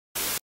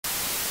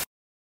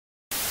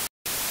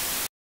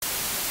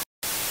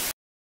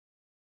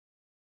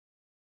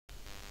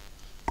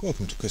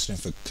Welcome to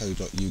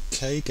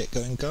chrislinford.co.uk Get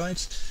Going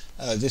Guides.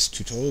 This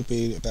tutorial will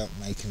be about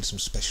making some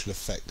special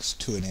effects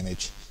to an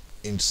image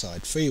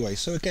inside Freeway.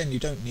 So again, you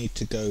don't need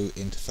to go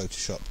into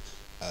Photoshop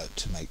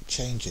to make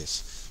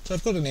changes. So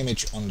I've got an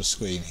image on the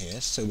screen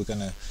here, so we're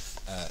going to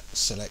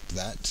select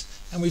that,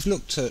 and we've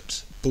looked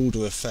at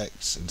border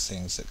effects and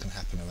things that can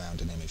happen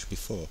around an image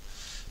before.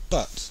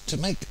 But to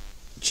make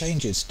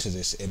changes to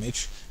this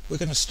image, we're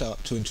going to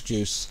start to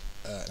introduce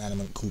an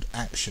element called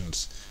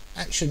actions.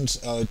 Actions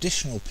are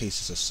additional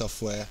pieces of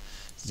software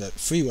that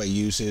Freeway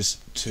uses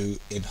to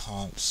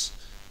enhance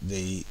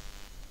the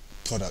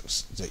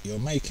products that you're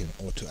making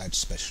or to add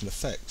special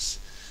effects.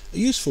 A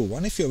useful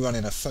one, if you're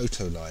running a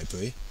photo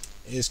library,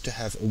 is to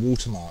have a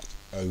watermark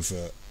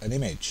over an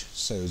image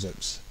so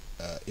that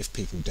if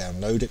people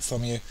download it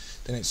from you,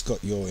 then it's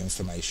got your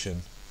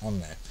information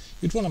on there.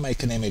 You'd want to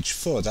make an image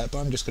for that, but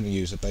I'm just going to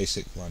use a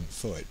basic one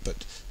for it.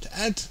 But to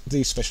add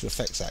these special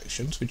effects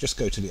actions, we just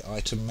go to the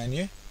item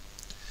menu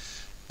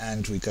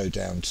and we go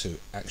down to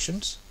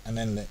actions, and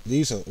then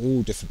these are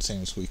all different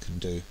things we can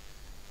do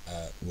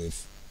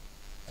with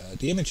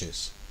the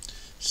images.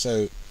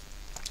 So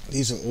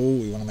these are all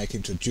we want to make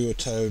into a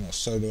duotone or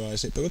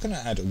solarize it, but we're going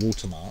to add a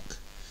watermark,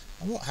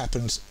 and what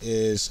happens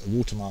is a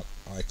watermark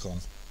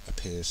icon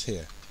appears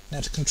here. Now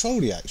to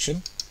control the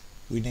action,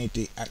 we need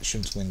the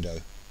actions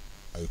window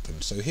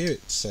open. So here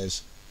it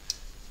says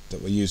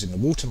that we're using the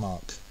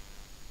watermark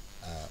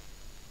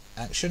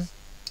action,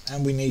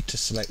 and we need to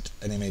select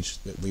an image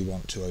that we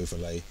want to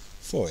overlay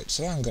for it.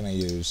 So I'm going to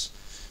use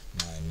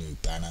my new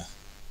banner,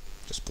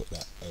 just put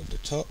that over the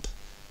top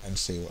and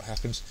see what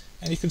happens,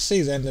 and you can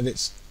see then that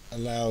it's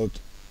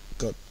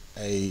got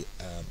a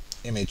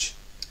image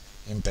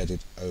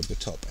embedded over the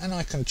top, and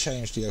I can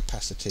change the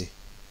opacity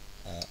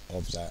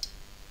of that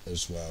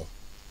as well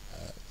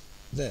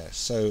there,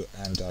 so,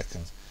 and I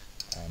can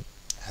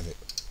have it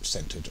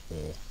centered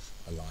or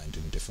aligned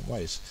in different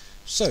ways.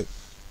 So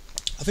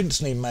I've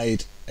instantly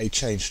made a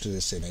change to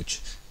this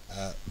image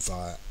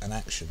via an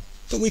action,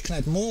 but we can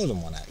add more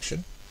than one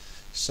action.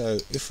 So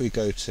if we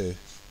go to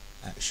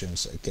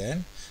actions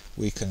again,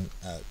 we can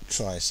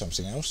try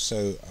something else.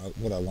 So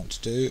what I want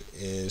to do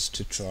is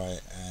to try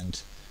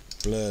and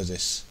blur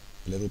this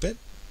a little bit.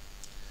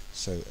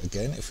 So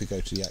again, if we go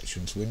to the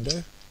actions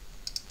window,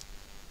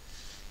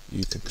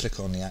 you can click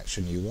on the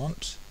action you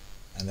want,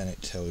 and then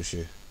it tells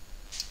you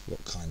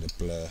what kind of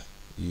blur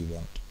you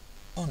want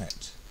on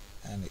it,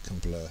 and it can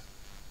blur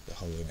the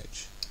whole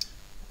image,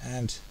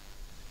 and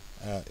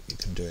you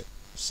can do it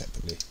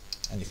separately,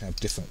 and you can have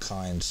different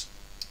kinds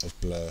of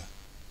blur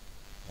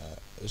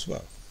as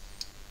well.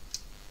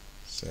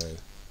 So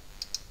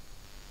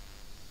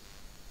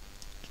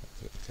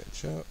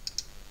catch up,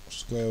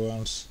 square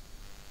ones,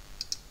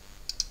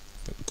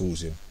 but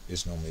Gaussian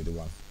is normally the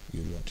one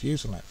you want to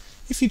use on that.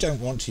 If you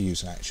don't want to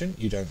use an action,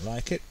 you don't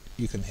like it,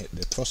 you can hit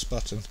the cross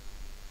button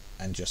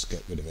and just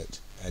get rid of it,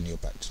 and you're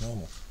back to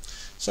normal.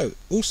 So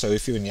also,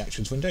 if you're in the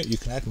actions window, you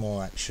can add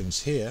more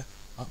actions here.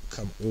 Up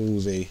come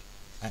all the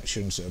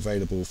actions that are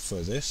available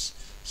for this.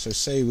 So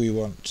say we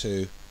want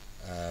to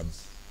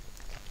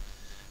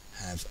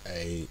have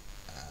a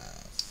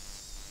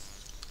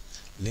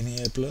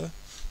linear blur.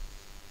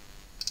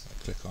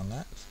 I click on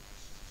that,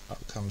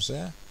 up comes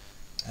there,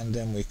 and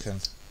then we can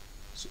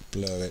sort of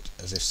blur it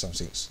as if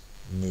something's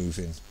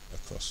moving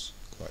across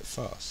quite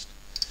fast.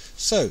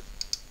 So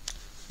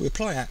we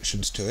apply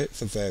actions to it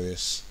for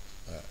various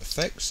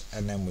effects,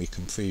 and then we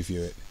can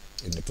preview it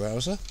in the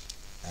browser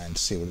and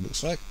see what it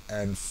looks like,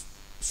 and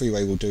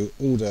Freeway will do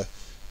all the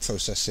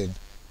processing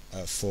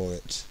for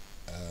it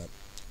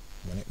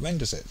when it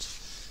renders it.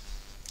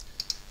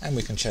 And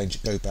we can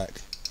go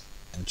back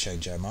and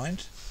change our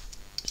mind.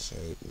 So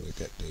we'll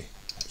get the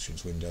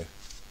actions window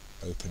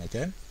open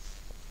again,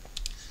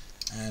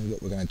 and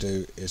what we're going to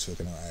do is we're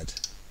going to add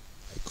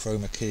a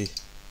chroma key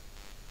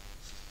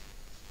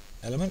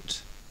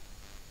element,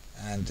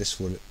 and this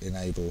will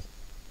enable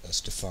us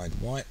to find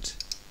white,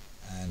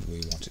 and we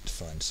want it to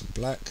find some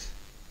black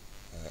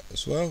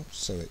as well,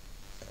 so it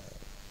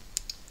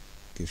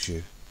gives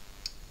you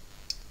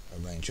a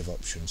range of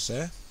options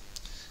there.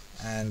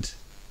 And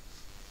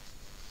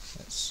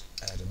let's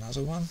add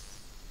another one,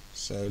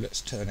 so let's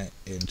turn it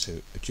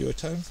into a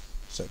duotone,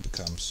 so it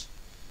becomes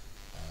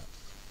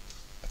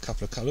a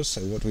couple of colours.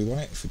 So what do we want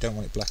it? If we don't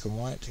want it black and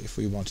white, if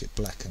we want it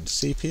black and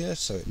sepia,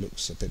 so it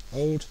looks a bit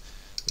old,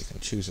 we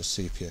can choose a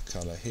sepia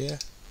colour here,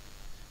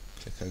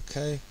 click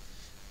OK,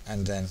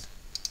 and then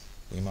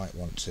we might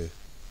want to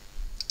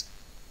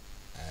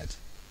add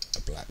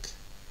a black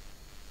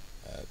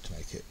to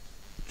make it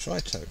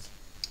tritone.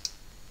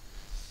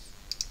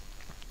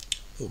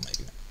 Or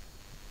maybe not.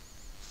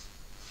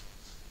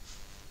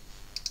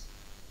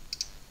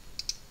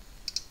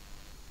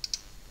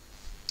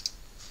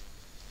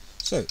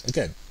 So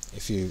again,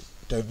 if you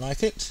don't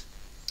like it,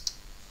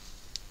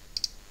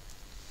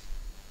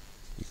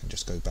 you can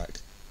just go back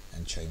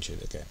and change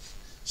it again.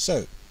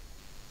 So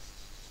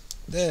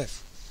there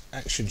are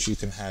actions you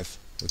can have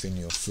within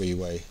your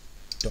Freeway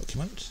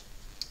document,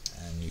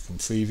 and you can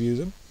preview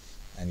them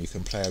and you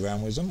can play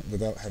around with them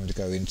without having to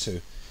go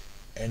into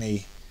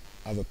any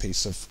other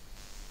piece of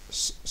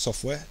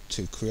software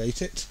to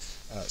create it,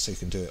 so you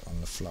can do it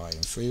on the fly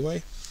in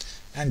Freeway,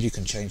 and you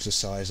can change the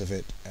size of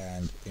it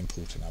and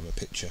import another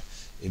picture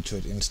into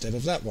it instead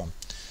of that one.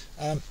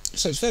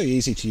 So it's very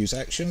easy to use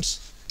actions.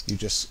 You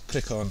just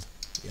click on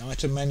the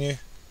item menu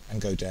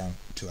and go down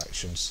to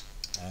actions,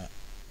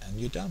 and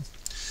you're done.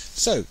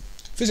 So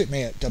visit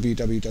me at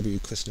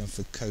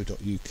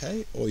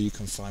www.chrislinford.co.uk, or you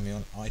can find me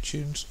on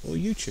iTunes or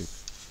YouTube.